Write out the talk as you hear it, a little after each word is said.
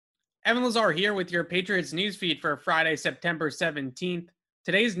Evan Lazar here with your Patriots newsfeed for Friday, September 17th.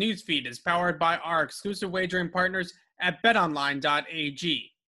 Today's newsfeed is powered by our exclusive wagering partners at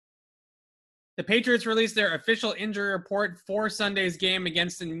betonline.ag. The Patriots released their official injury report for Sunday's game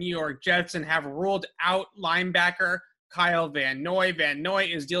against the New York Jets and have ruled out linebacker Kyle Van Noy. Van Noy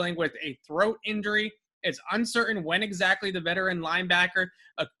is dealing with a throat injury. It's uncertain when exactly the veteran linebacker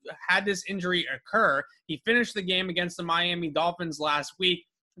had this injury occur. He finished the game against the Miami Dolphins last week.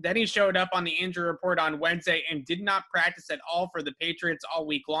 Then he showed up on the injury report on Wednesday and did not practice at all for the Patriots all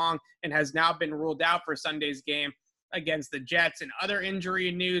week long and has now been ruled out for Sunday's game against the Jets. In other injury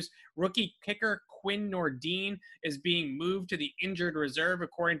news, rookie kicker Quinn Nordin is being moved to the injured reserve,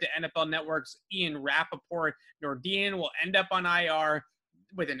 according to NFL Network's Ian Rappaport. Nordin will end up on IR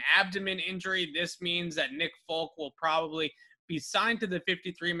with an abdomen injury. This means that Nick Folk will probably be signed to the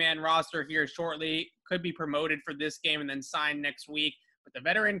 53-man roster here shortly, could be promoted for this game and then signed next week. But the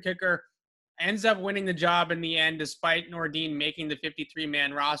veteran kicker ends up winning the job in the end, despite Nordin making the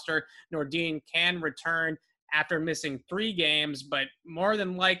 53-man roster. Nordin can return after missing 3 games, but more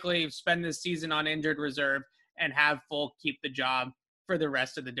than likely spend this season on injured reserve and have Folk keep the job for the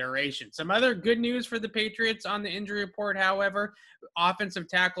rest of the duration. Some other good news for the Patriots on the injury report, however: offensive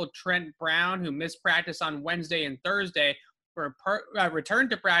tackle Trent Brown, who missed practice on Wednesday and Thursday, returned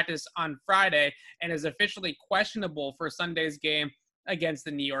to practice on Friday and is officially questionable for Sunday's game against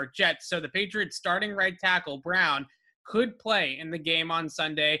the New York Jets. So the Patriots starting right tackle Brown could play in the game on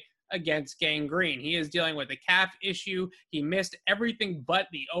Sunday against Gang Green. He is dealing with a calf issue. He missed everything but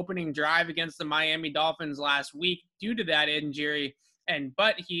the opening drive against the Miami Dolphins last week due to that injury,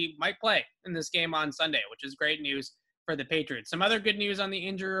 but he might play in this game on Sunday, which is great news for the Patriots. Some other good news on the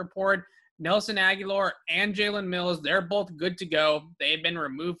injury report: Nelson Aguilar and Jalen Mills, they're both good to go. They've been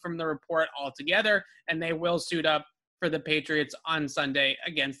removed from the report altogether, and they will suit up for the Patriots on Sunday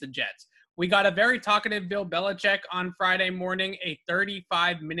against the Jets. We got a very talkative Bill Belichick on Friday morning, a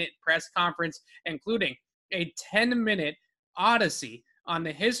 35-minute press conference, including a 10-minute odyssey on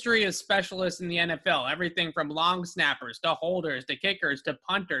the history of specialists in the NFL, everything from long snappers to holders to kickers to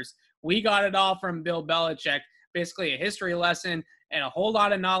punters. We got it all from Bill Belichick, basically a history lesson and a whole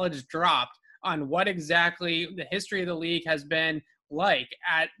lot of knowledge dropped on what exactly the history of the league has been like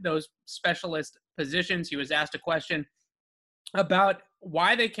at those specialist positions. He was asked a question about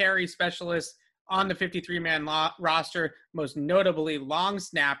why they carry specialists on the 53-man roster, most notably long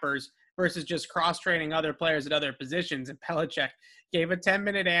snappers, versus just cross-training other players at other positions. And Belichick gave a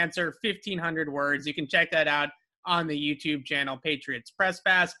 10-minute answer, 1,500 words. You can check that out on the YouTube channel, Patriots Press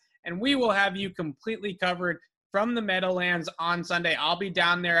Pass. And we will have you completely covered from the Meadowlands on Sunday. I'll be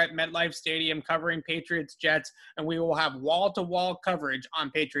down there at MetLife Stadium covering Patriots Jets, and we will have wall-to-wall coverage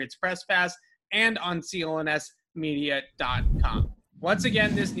on Patriots Press Pass and on clnsmedia.com. Once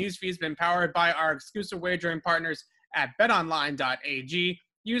again, this newsfeed has been powered by our exclusive wagering partners at betonline.ag.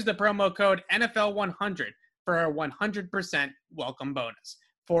 Use the promo code NFL100 for a 100% welcome bonus.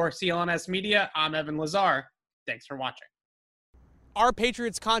 For CLNS Media, I'm Evan Lazar. Thanks for watching. Our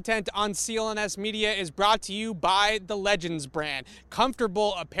Patriots content on CLNS Media is brought to you by the Legends brand.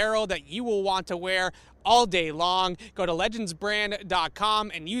 Comfortable apparel that you will want to wear all day long. Go to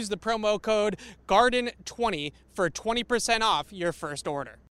legendsbrand.com and use the promo code GARDEN20 for 20% off your first order.